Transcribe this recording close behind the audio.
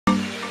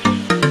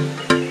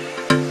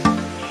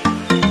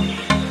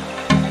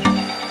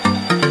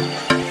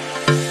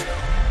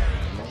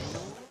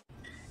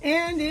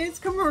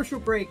commercial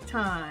break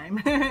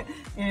time.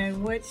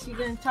 And what's she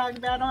going to talk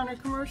about on her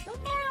commercial?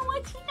 Yeah,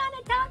 what's she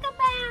going to talk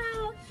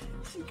about?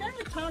 She's going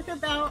to talk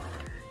about,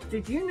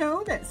 did you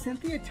know that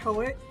Cynthia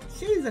Toet,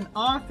 she's an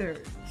author.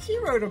 She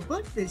wrote a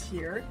book this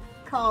year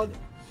called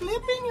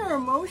Flipping Your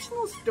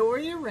Emotional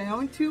Story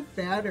Around to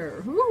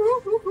Better.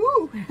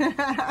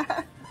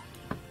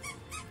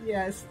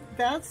 Yes,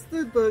 that's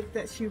the book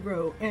that she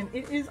wrote, and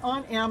it is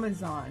on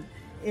Amazon.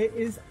 It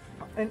is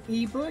an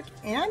ebook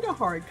and a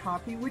hard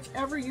copy,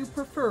 whichever you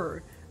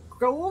prefer.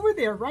 Go over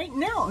there right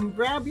now and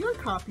grab your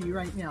copy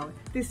right now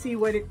to see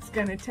what it's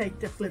going to take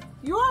to flip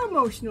your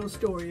emotional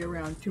story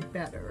around to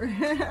better.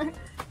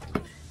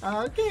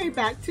 Okay,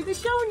 back to the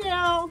show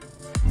now.